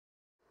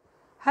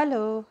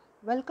Hello,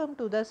 welcome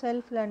to the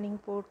Self Learning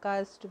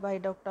Podcast by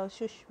Dr.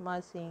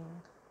 Sushma Singh.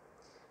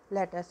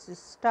 Let us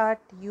start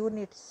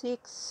Unit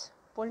 6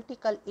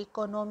 Political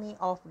Economy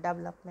of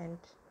Development,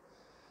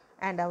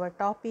 and our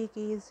topic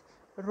is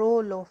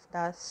Role of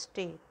the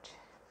State.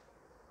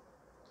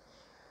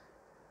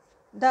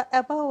 The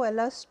above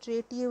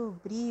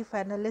illustrative brief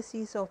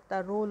analysis of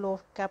the role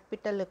of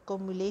capital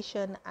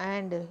accumulation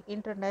and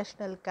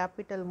international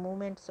capital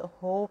movements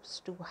hopes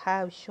to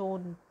have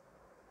shown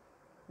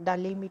the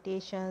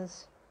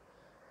limitations,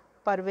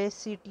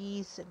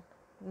 perversities,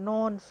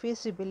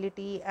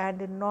 non-feasibility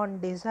and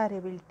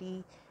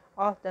non-desirability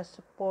of the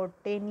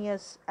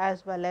spontaneous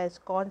as well as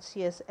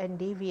conscious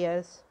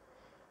endeavors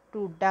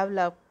to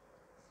develop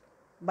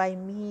by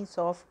means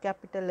of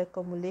capital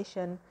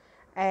accumulation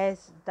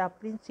as the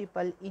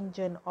principal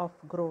engine of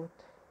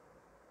growth,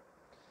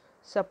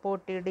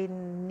 supported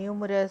in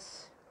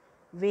numerous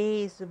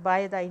ways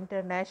by the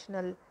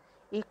international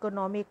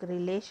economic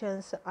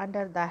relations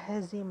under the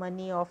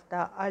hegemony of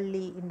the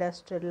early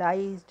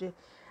industrialized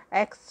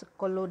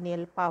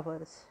ex-colonial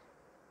powers.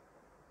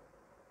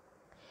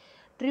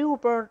 True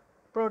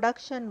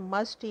production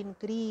must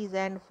increase,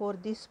 and for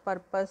this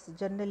purpose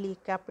generally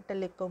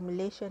capital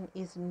accumulation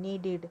is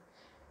needed,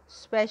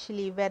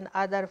 especially when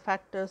other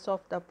factors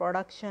of the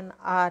production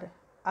are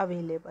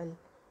available.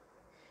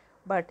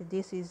 But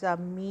this is a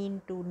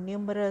mean to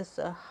numerous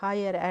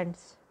higher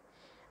ends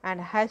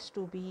and has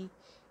to be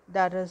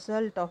the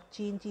result of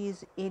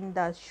changes in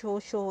the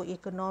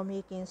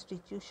socio-economic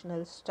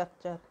institutional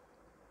structure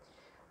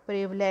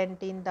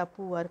prevalent in the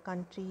poor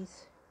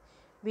countries,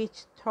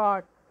 which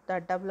thwart the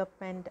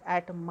development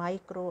at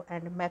micro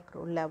and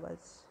macro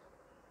levels.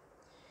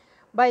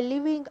 By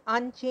living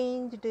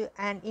unchanged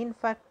and in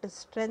fact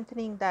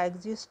strengthening the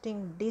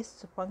existing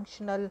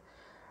dysfunctional,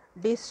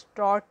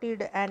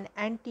 distorted and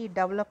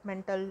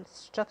anti-developmental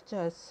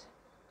structures,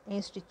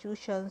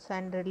 institutions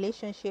and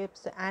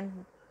relationships,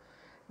 and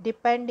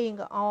depending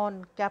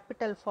on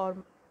capital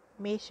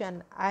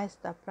formation as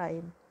the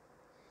prime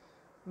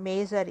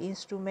major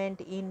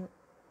instrument in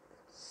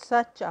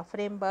such a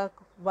framework,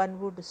 one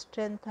would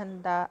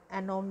strengthen the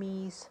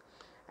enemy's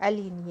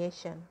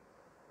alienation,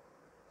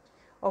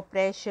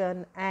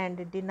 oppression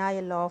and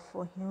denial of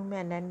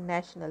human and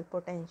national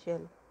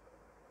potential.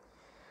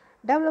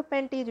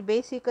 Development is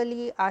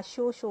basically a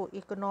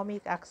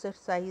socio-economic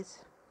exercise.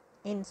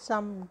 In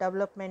some,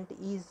 development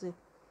is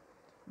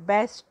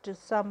best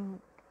summed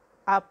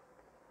up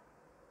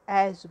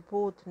as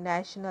both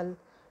national,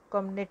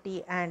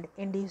 community and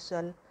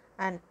individual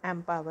and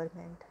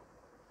empowerment.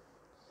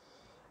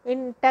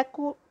 In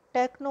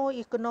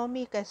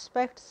techno-economic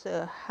aspects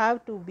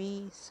have to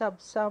be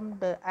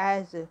subsumed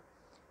as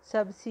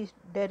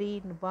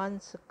subsidiary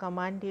ones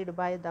commanded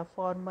by the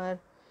former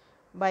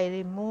by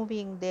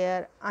removing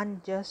their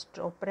unjust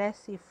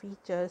oppressive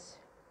features,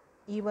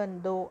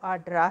 even though a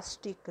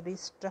drastic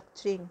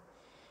restructuring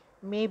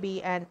may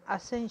be an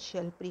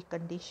essential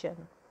precondition.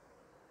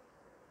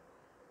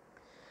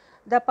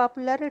 The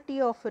popularity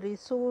of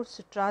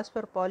resource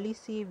transfer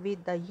policy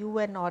with the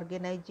UN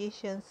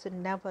organizations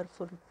never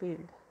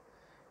fulfilled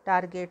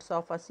targets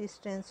of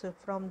assistance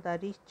from the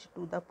rich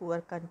to the poor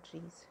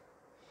countries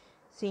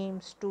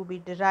seems to be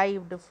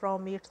derived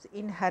from its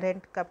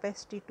inherent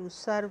capacity to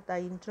serve the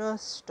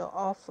interest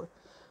of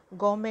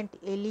government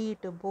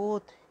elite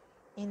both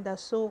in the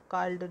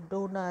so-called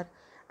donor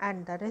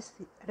and the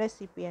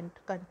recipient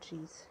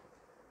countries.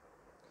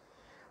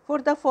 For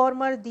the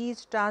former,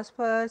 these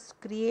transfers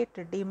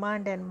create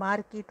demand and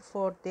market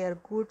for their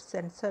goods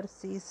and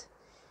services,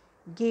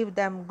 give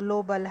them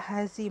global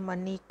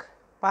hegemonic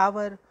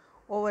power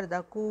over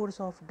the course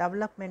of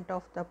development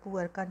of the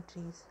poor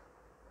countries.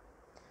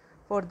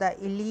 For the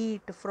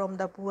elite from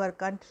the poor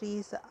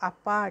countries,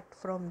 apart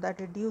from the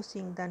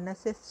reducing the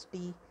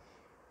necessity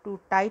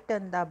to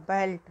tighten the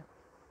belt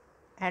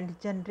and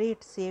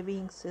generate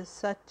savings,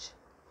 such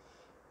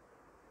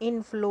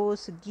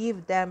inflows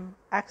give them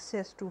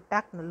access to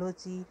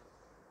technology,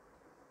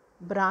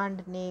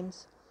 brand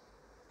names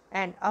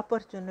and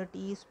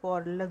opportunities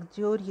for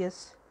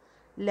luxurious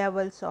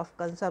levels of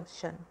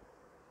consumption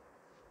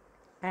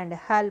and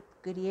help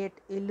create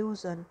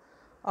illusion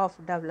of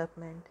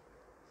development.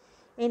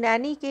 In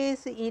any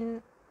case,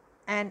 in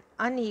an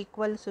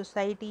unequal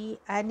society,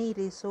 any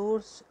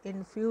resource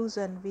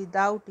infusion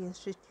without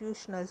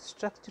institutional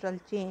structural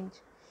change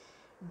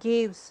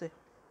gives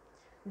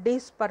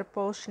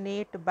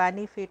disproportionate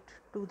benefit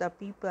to the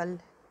people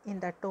in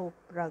the top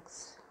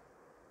rungs.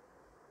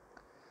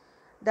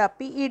 The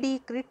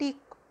PED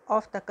critique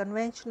of the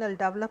conventional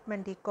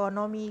development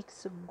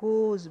economics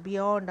goes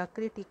beyond a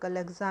critical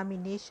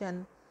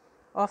examination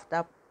of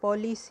the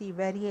policy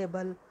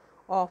variable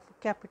of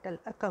capital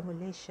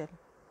accumulation.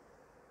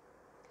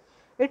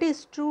 It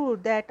is true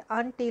that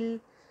until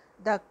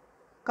the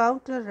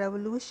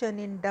counter-revolution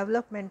in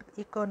development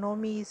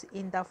economies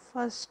in the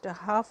first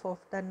half of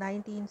the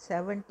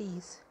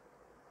 1970s,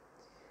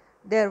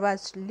 there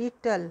was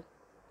little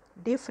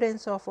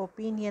difference of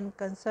opinion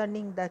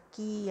concerning the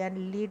key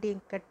and leading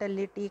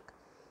catalytic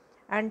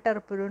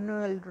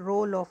entrepreneurial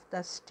role of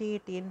the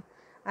state in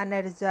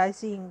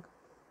energizing,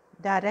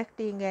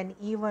 directing, and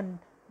even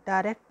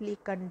directly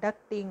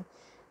conducting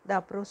the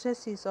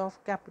processes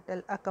of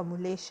capital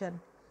accumulation,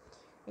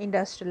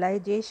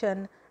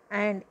 industrialization,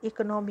 and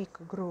economic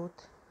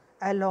growth,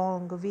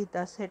 along with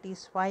the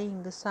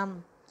satisfying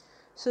some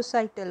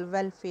societal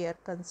welfare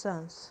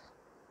concerns.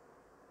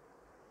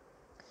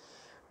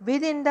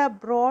 Within the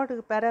broad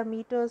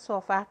parameters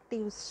of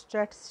active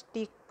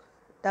strategic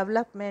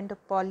development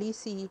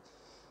policy,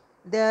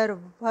 there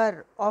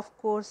were, of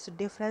course,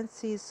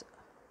 differences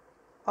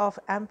of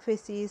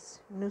emphasis,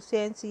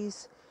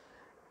 nuances,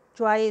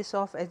 choice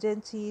of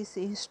agencies,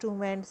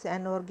 instruments,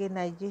 and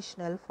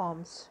organizational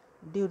forms,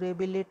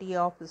 durability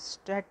of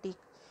static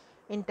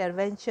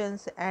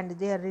interventions, and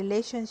their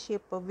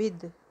relationship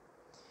with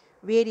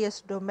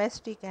various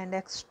domestic and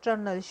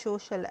external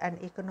social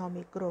and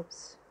economic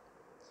groups.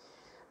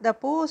 The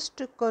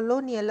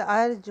post-colonial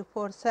urge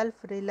for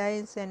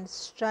self-reliance and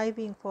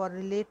striving for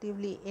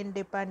relatively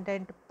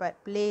independent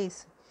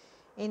place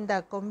in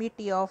the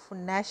Committee of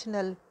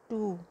National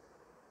too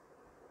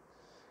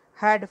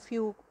had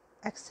few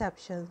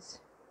exceptions.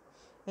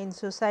 In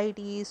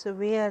societies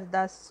where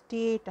the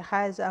state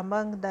has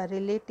among the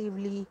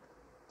relatively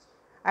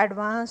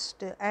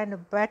advanced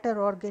and better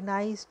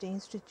organized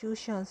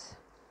institutions,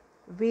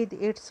 with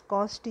its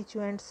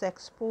constituents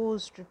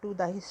exposed to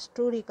the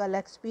historical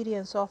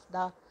experience of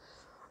the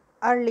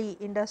early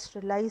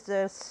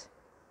industrializers,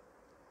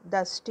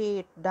 the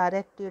state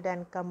directed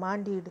and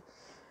commanded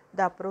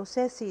the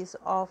processes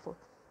of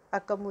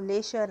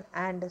accumulation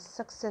and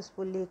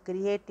successfully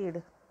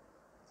created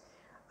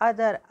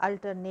other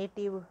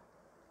alternative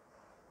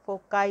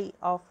foci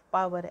of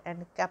power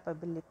and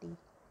capability,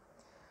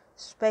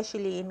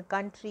 especially in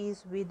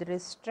countries with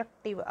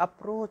restrictive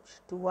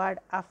approach toward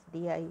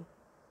FDI.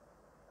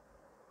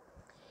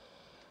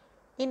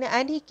 In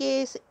any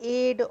case,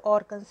 aid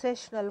or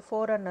concessional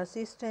foreign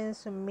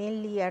assistance,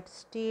 mainly at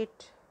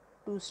state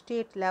to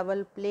state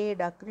level, played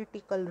a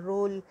critical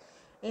role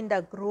in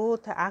the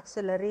growth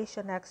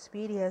acceleration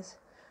experience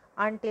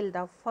until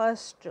the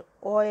first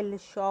oil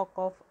shock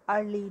of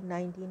early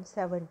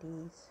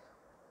 1970s.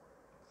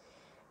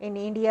 In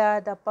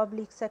India, the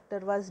public sector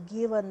was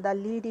given the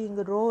leading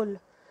role,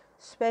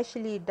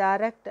 especially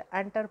direct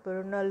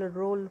entrepreneurial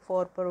role,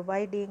 for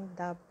providing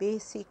the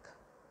basic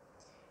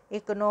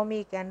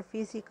economic and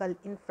physical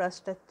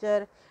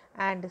infrastructure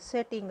and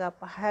setting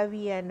up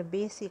heavy and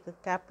basic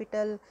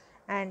capital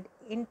and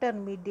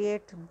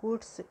intermediate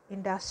goods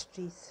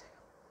industries,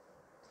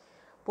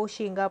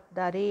 pushing up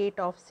the rate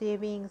of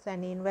savings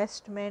and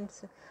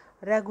investments,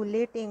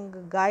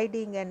 regulating,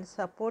 guiding, and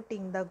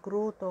supporting the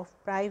growth of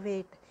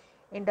private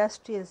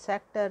industrial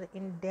sector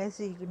in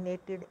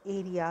designated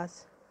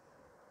areas,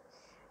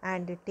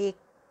 and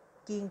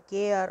taking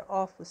care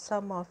of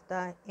some of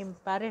the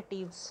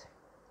imperatives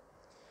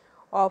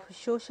of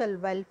social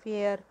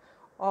welfare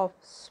of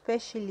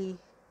especially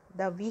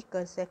the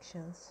weaker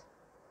sections.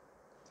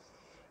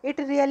 It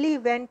really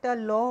went a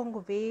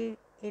long way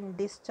in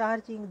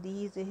discharging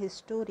these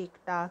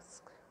historic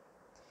tasks,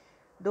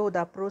 though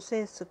the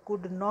process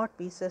could not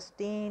be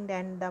sustained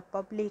and the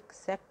public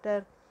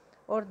sector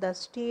or the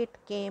state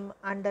came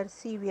under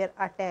severe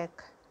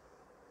attack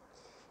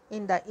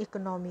in the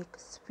economic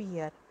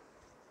sphere.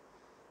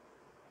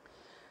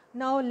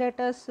 Now let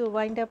us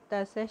wind up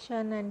the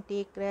session and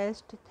take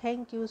rest.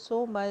 Thank you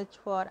so much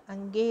for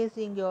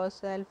engaging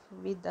yourself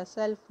with the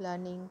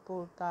self-learning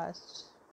podcasts.